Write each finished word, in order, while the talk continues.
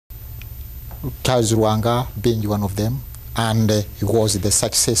Charles Lwanga being one of them, and he was the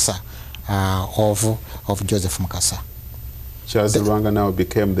successor of Joseph Mukasa. Charles Lwanga now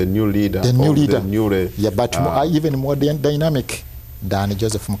became the new leader. Yeah, but even more dynamic than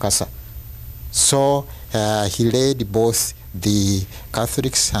Joseph Mukasa. So he led both the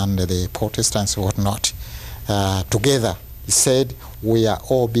Catholics and the Protestants or whatnot together. He said, we are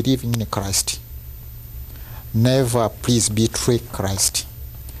all believing in Christ. Never please betray Christ.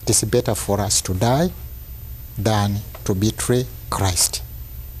 It is better for us to die than to betray Christ.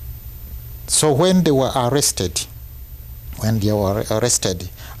 So when they were arrested, on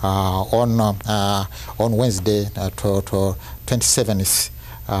Wednesday, 27th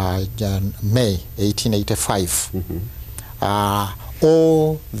May 1885,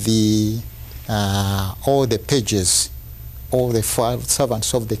 all the pages, all the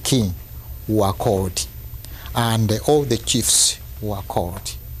servants of the king were called, and all the chiefs were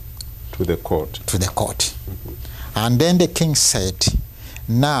called to the court. And then the king said,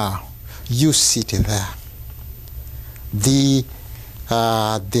 now you sit there. The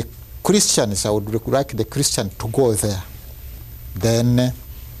Christians, I would like the Christian to go there. Then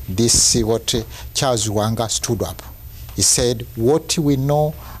this is what Charles Lwanga stood up. He said, what we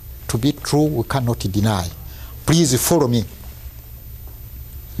know to be true, we cannot deny. Please follow me.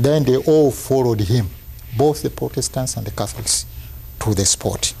 Then they all followed him, both the Protestants and the Catholics, to the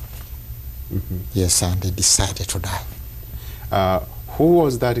spot. Yes, and they decided to die. Who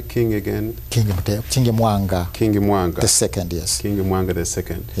was that king again? King Mwanga. King Mwanga. The second, yes. King Mwanga the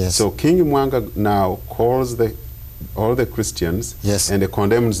second. Yes. So King Mwanga now calls all the Christians, yes, and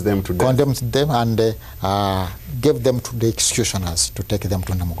condemns them to death. Condemns them and gave them to the executioners to take them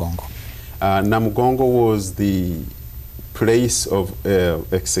to Namugongo. Namugongo was the place of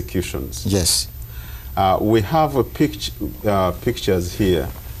executions. Yes. We have a pictures here.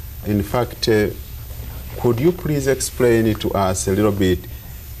 In fact, could you please explain it to us a little bit?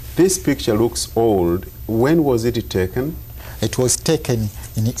 This picture looks old. When was it taken? It was taken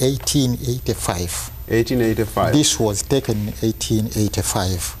in 1885. 1885. This was taken in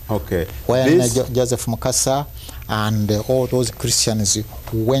 1885. Okay. When Joseph Mukasa and all those Christians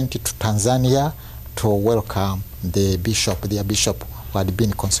went to Tanzania to welcome their bishop who had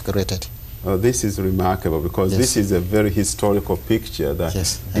been consecrated. This is remarkable because this is a very historical picture that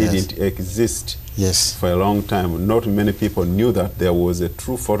didn't exist for a long time. Not many people knew that there was a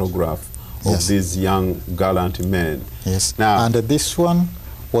true photograph of these young gallant men. Yes. Now, and this one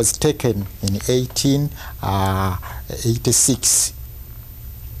was taken in 1886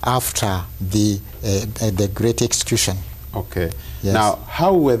 after the Great Execution. Okay. Yes. Now,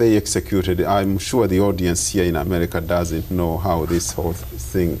 how were they executed? I'm sure the audience here in America doesn't know how this whole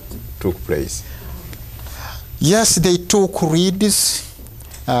thing took place. Yes, they took reeds,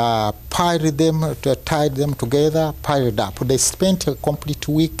 tied them together, piled up. They spent a complete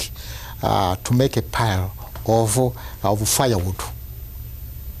week to make a pile of firewood.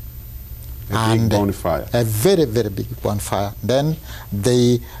 A big bonfire. A very, very big bonfire. Then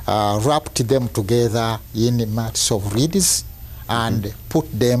they wrapped them together in mats of reeds and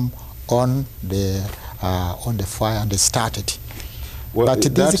put them on the fire, and they started. Well, but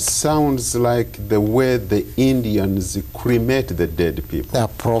that sounds like the way the Indians cremate the dead people.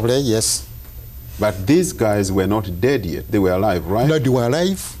 Probably, yes. But these guys were not dead yet. They were alive, right? No, they were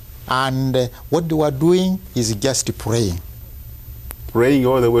alive. And what they were doing is just praying. Praying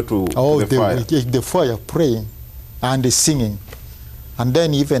all the way to the fire? The fire, praying and singing. And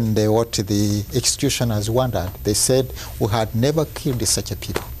then even what the executioners wondered. They said, we had never killed such a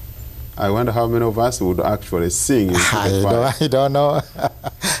people. I wonder how many of us would actually sing into the fire. I don't know.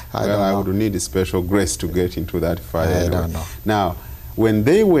 I would need a special grace to get into that fire. I don't know. Now, when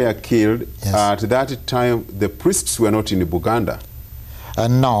they were killed, at that time, the priests were not in Buganda.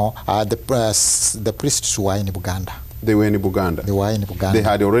 No, the priests were in Buganda. They were in Buganda? They were in Buganda. They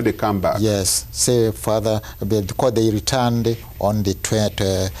had already come back? Yes. Say, Father, because they returned on the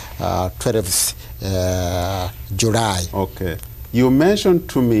 12th July. Okay. You mentioned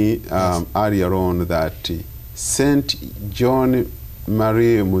to me earlier on that St. John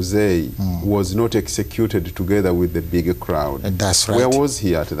Marie Musei was not executed together with the big crowd. That's right. Where was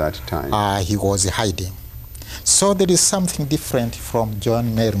he at that time? He was hiding. So there is something different from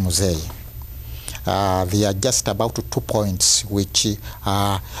John Marie Musei. There are just about 2 points which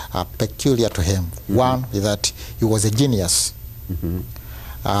are peculiar to him. One is that he was a genius.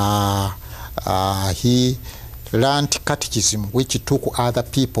 He learned catechism, which took other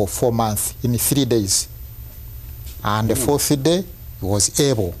people 4 months in 3 days. And the 4th day, he was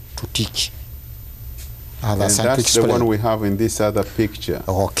able to teach. And that's the one we have in this other picture.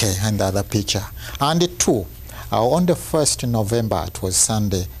 Okay, and the other picture. And 2, on the 1st November, it was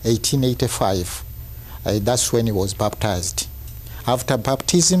Sunday, 1885, that's when he was baptized. After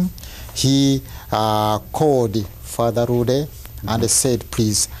baptism, he called Father Rude and said,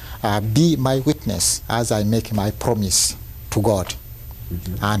 please be my witness as I make my promise to God.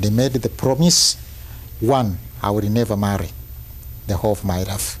 And he made the promise, 1, I will never marry the whole of my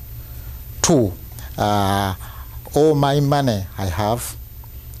life. 2, all my money I have,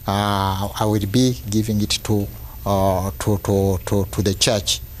 I will be giving it to the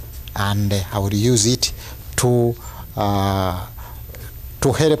church, and I will use it to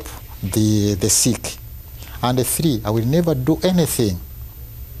help the sick. And 3, I will never do anything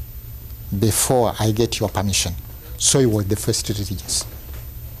before I get your permission. So he was the first religious.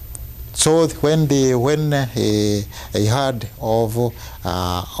 So when he heard of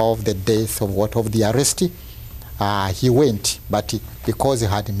the death of the arrest, he went, but because he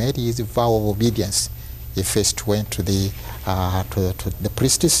had made his vow of obedience, he first went to the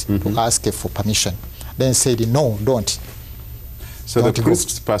priestess to ask for permission. Then said, no, don't. So the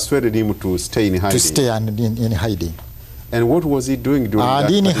priests persuaded him to stay in hiding. To stay in hiding. And what was he doing during that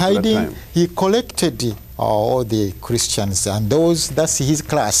particular hiding, time? He collected all the Christians, and that's his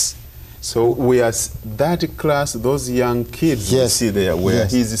class. So we are that class, those young kids you see there, were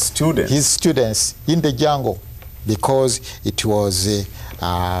his students. His students in the jungle, because it was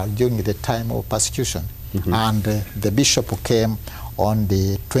during the time of persecution. And the bishop came on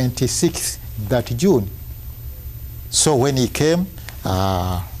the 26th that June. So when he came,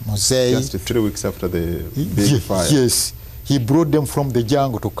 Mosei, just 3 weeks after the big fire. Yes, he brought them from the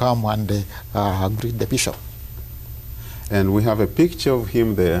jungle to come and greet the bishop. And we have a picture of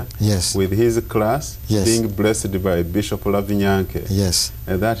him there with his class being blessed by Bishop Lavinyanke. Yes.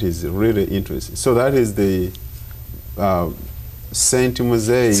 And that is really interesting. So that is the Saint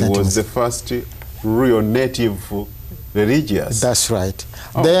Mosei was the first real native religious. That's right.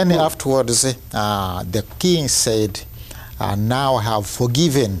 Then afterwards, the king said, now I have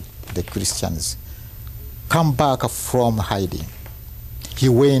forgiven the Christians. Come back from hiding. He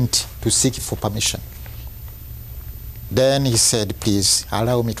went to seek for permission. Then he said, please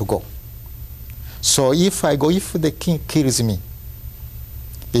allow me to go. So if I go, if the king kills me,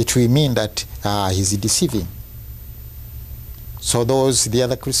 it will mean that he's deceiving. So the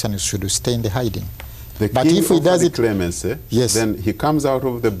other Christians should stay in the hiding. But if he does it, clemency, then he comes out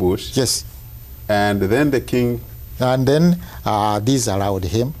of the bush. Yes. And then the king. And then these allowed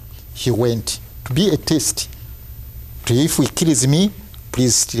him. He went to be a test. If he kills me,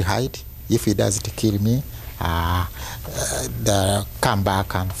 please still hide. If he doesn't kill me, come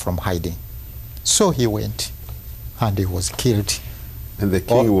back and from hiding. So he went, and he was killed. And the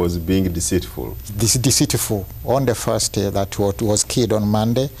king was being deceitful. Deceitful. On the first day that was killed on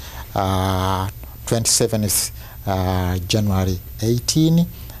Monday, 27th January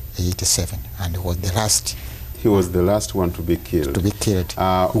 1887, and he was the last. He was the last one to be killed. To be killed.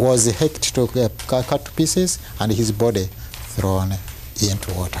 He was hacked to cut to pieces, and his body thrown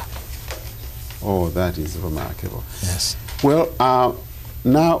into water. Oh, that is remarkable. Yes. Well,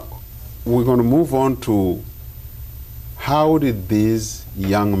 now we're going to move on to how did these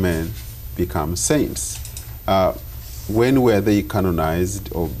young men become saints? When were they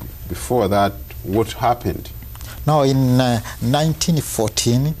canonized, or before that, what happened? Now, in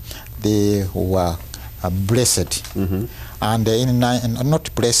 1914, they were blessed. And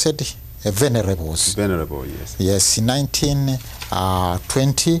not blessed, venerables. Venerable, yes. Yes, in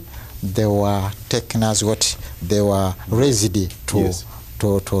 1920, they were taken as what they were raised to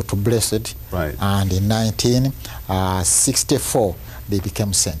blessed. Right. And in 1964, they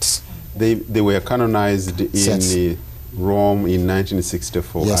became saints. They were canonized in Rome in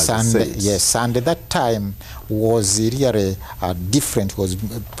 1964 as saints. Yes, and at that time was really different, was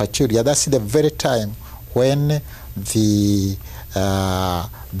peculiar. That's the very time when the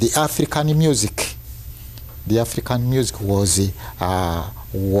African music was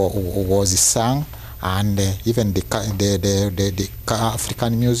sung, and even the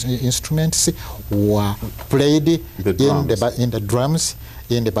African music instruments were played in the drums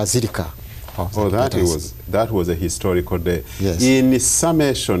in the basilica. Oh, that was a historical day. Yes. In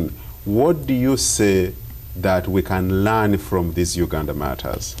summation, what do you say that we can learn from these Uganda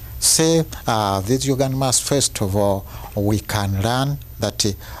Martyrs? Say, these Uganda Martyrs, first of all, we can learn that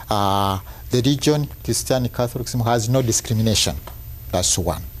the religion, Christian Catholicism, has no discrimination. That's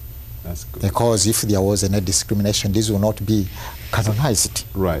one. That's good. Because if there was any discrimination, this will not be canonized.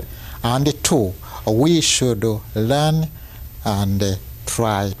 Right. And two, we should learn and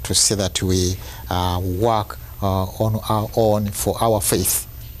try to see that we work on our own for our faith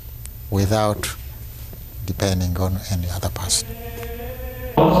without depending on any other person.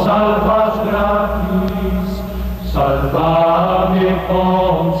 Salvas gratis, salvame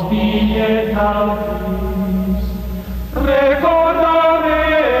pons pietatis, recordare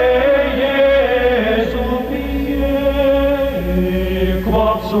Iesu pie,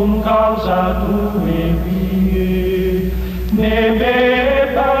 quod sum causa tuae vie, ne me